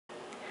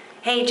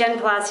Hey, Jen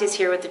Palacios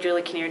here with the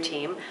Kinnear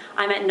team.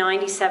 I'm at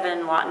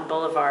 97 Lawton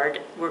Boulevard.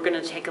 We're going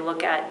to take a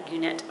look at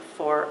Unit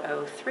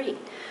 403.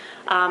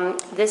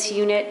 This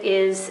unit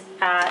is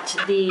at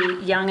the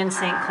Yonge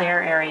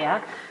St.Clair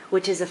area,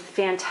 which is a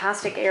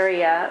fantastic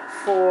area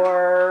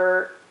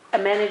for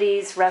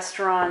amenities,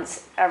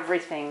 restaurants,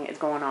 everything is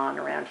going on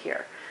around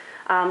here.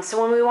 So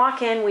when we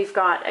walk in, we've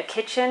got a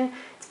kitchen.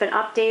 It's been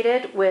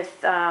updated with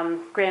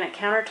granite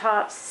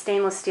countertops,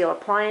 stainless steel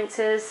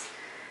appliances,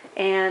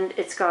 and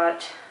it's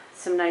got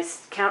some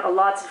nice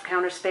lots of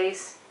counter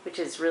space, which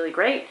is really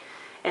great.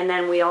 And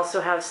then we also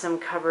have some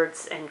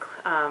cupboards and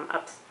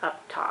up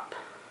top.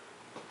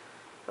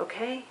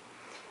 Okay,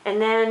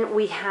 and then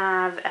we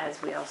have,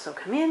 as we also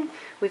come in,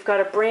 we've got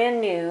a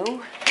brand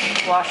new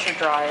washer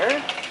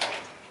dryer.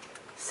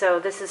 So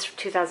this is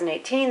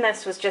 2018.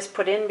 This was just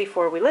put in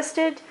before we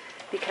listed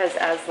because,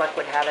 as luck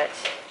would have it,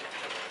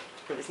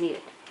 it was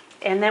needed.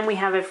 And then we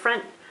have a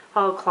front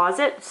hall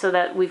closet so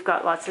that we've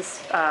got lots of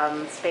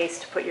space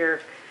to put your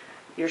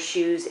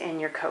shoes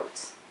and your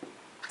coats.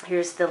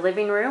 Here's the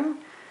living room.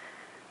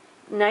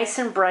 Nice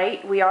and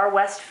bright. We are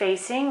west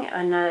facing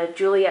on a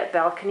Juliet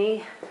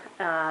balcony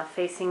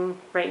facing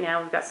right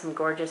now. We've got some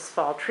gorgeous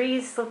fall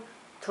trees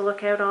to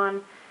look out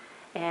on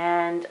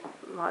and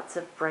lots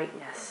of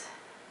brightness.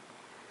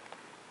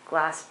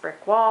 Glass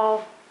brick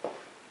wall,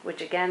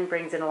 which again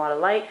brings in a lot of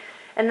light.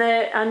 And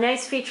a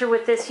nice feature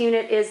with this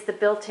unit is the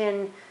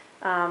built-in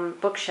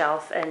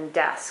bookshelf and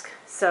desk.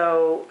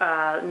 So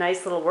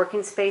nice little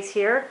working space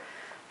here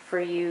for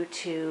you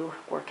to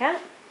work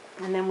at.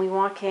 And then we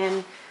walk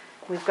in,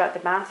 we've got the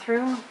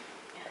bathroom,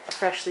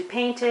 freshly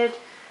painted,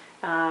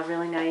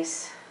 really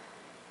nice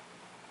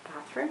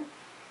bathroom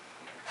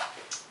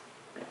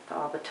with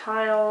all the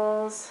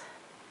tiles.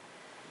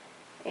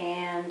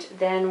 And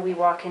then we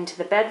walk into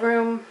the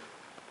bedroom,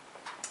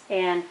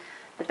 and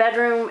the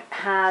bedroom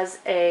has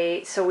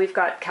so we've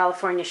got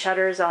California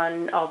shutters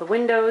on all the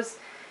windows,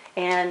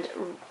 and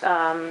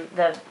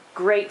the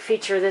great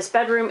feature of this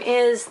bedroom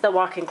is the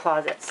walk-in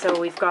closet. So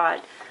we've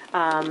got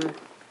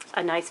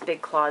a nice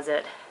big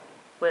closet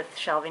with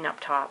shelving up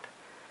top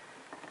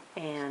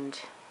and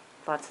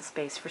lots of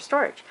space for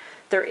storage.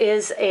 There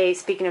is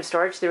speaking of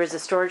storage, there is a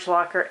storage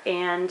locker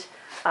and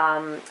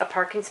a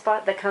parking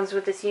spot that comes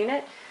with this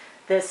unit.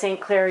 The St.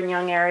 Clair and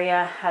Yonge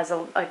area has,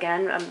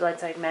 again,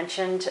 as I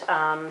mentioned,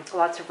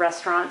 lots of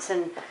restaurants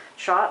and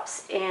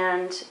shops,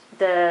 and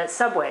the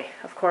subway.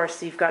 Of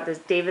course, you've got the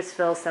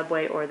Davisville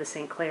subway or the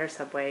St. Clair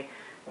subway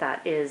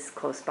that is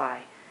close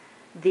by.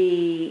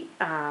 We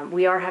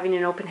are having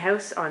an open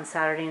house on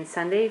Saturday and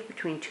Sunday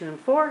between 2 and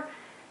 4.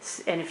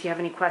 And if you have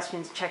any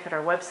questions, check out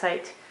our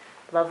website,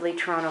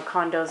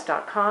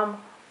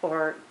 lovelytorontocondos.com,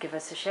 or give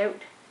us a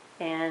shout,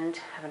 and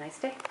have a nice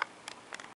day.